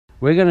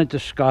we're going to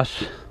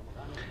discuss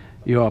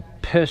your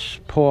piss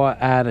poor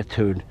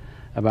attitude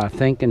about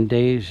thinking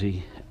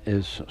Daisy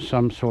is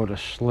some sort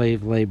of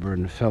slave labor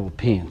in the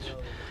Philippines.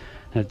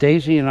 Now,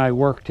 Daisy and I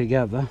work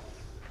together,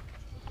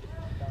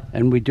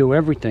 and we do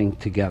everything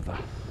together.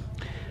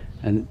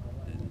 And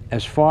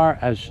as far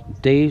as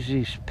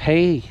Daisy's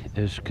pay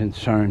is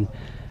concerned,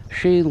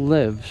 she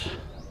lives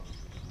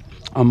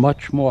a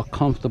much more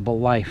comfortable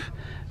life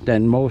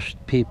than most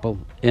people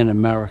in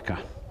America.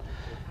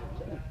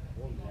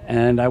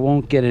 And I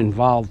won't get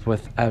involved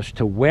with as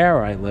to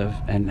where I live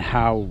and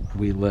how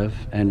we live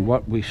and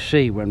what we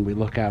see when we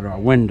look out our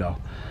window.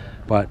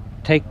 But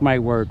take my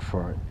word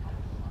for it.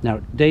 Now,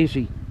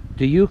 Daisy,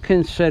 do you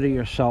consider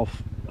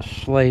yourself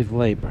slave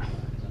labor?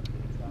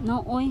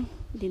 No, I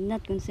did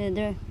not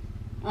consider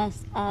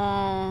as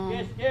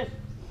a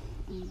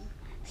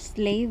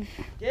slave.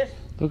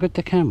 Look at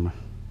the camera.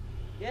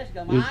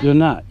 You're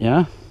not,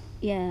 yeah?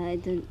 Yeah, I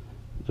don't.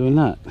 You're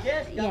not?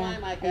 Yeah,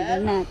 I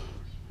do not.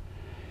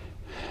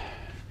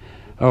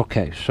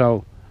 Okay,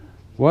 so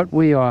what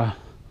we are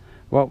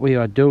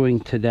doing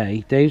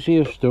today, Daisy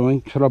is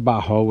doing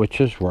trabajo,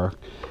 which is work.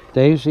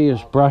 Daisy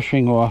is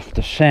brushing off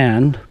the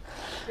sand.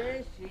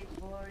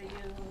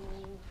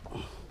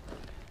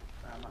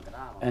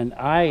 And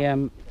I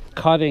am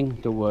cutting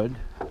the wood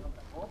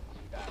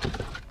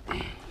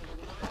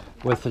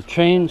with a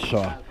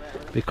chainsaw,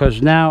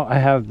 because now I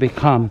have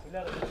become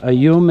a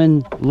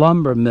human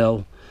lumber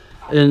mill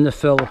in the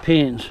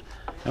Philippines.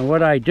 And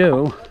what I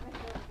do,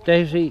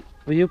 Daisy,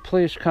 will you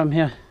please come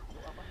here?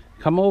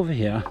 Come over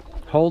here.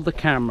 Hold the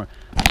camera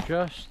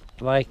just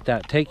like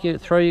that.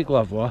 Throw your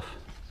glove off.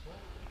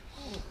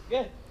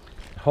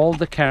 Hold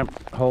the camera.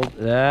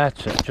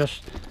 That's it.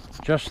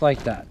 Just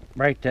like that.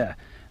 Right there.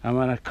 I'm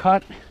gonna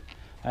cut.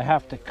 I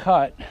have to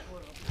cut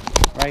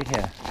right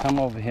here. Come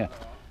over here.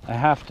 I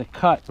have to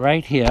cut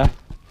right here,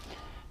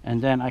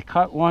 and then I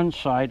cut one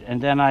side,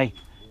 and then I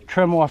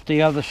trim off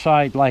the other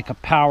side like a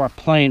power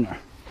planer.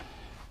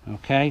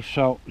 Okay,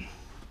 so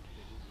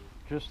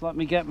just let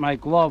me get my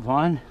glove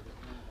on.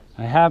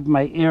 I have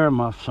my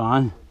earmuffs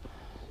on,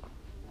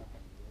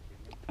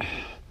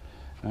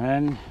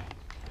 and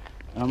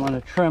I'm going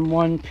to trim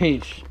one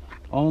piece,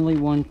 only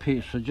one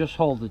piece. So just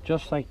hold it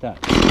just like that.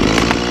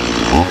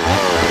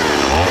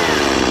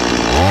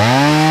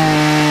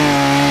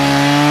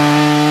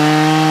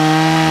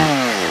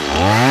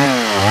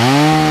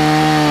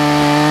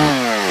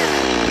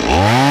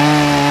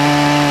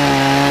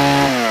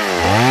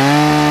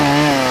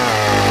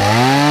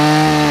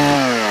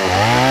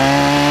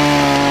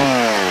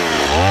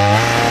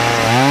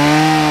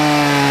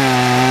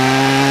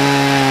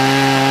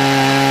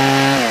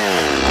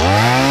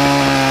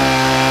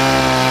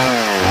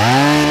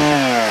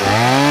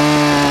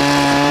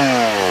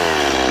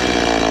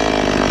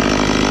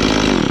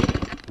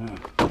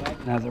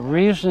 Now, the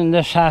reason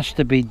this has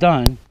to be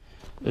done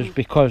is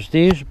because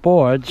these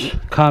boards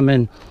come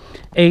in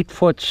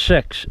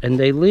 8'6", and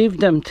they leave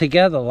them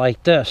together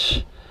like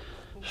this,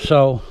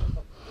 so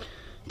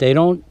they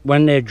don't,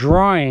 when they're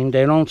drying,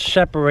 they don't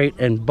separate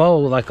and bow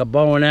like a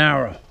bow and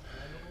arrow.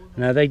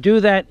 Now, they do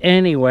that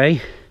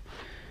anyway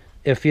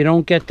if you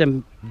don't get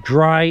them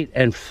dry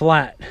and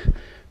flat.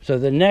 So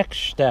the next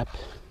step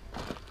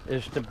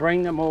is to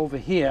bring them over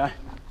here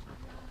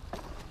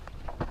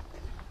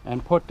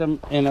and put them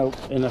in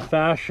a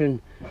fashion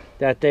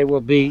that they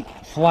will be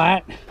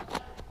flat.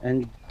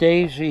 And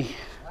Daisy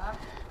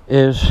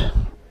is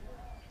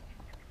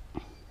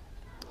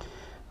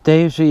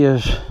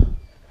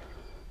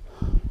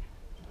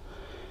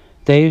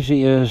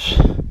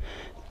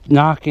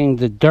knocking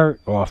the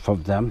dirt off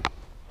of them.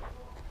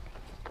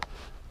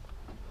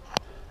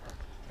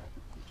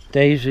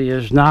 Daisy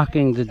is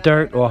knocking the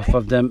dirt off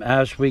of them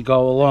as we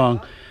go along,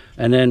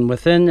 and then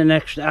within the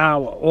next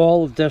hour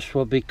all of this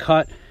will be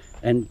cut,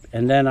 and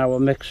then I will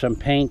mix some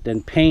paint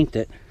and paint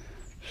it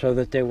so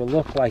that they will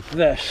look like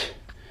this,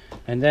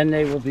 and then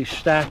they will be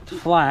stacked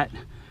flat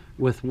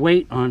with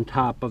weight on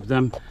top of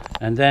them,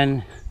 and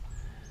then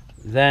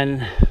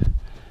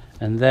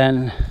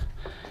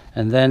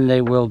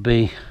they will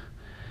be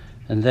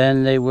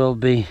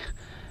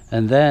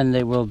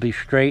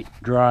straight,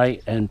 dry,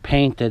 and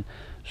painted,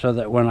 so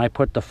that when I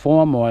put the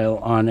form oil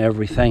on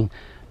everything,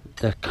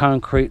 the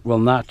concrete will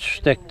not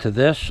stick to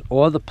this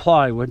or the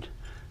plywood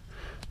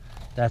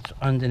that's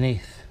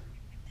underneath.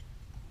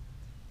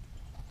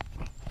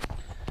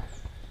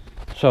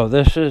 So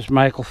this is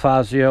Michael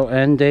Fazio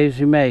and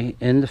Daisy May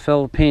in the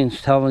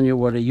Philippines, telling you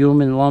what a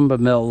human lumber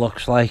mill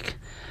looks like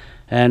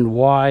and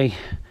why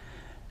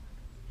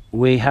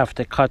we have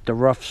to cut the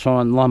rough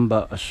sawn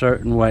lumber a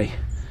certain way.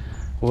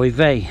 Oy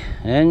vey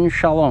and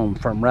shalom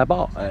from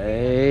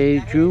Rabbi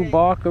Jew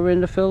Barker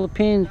in the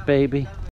Philippines, baby.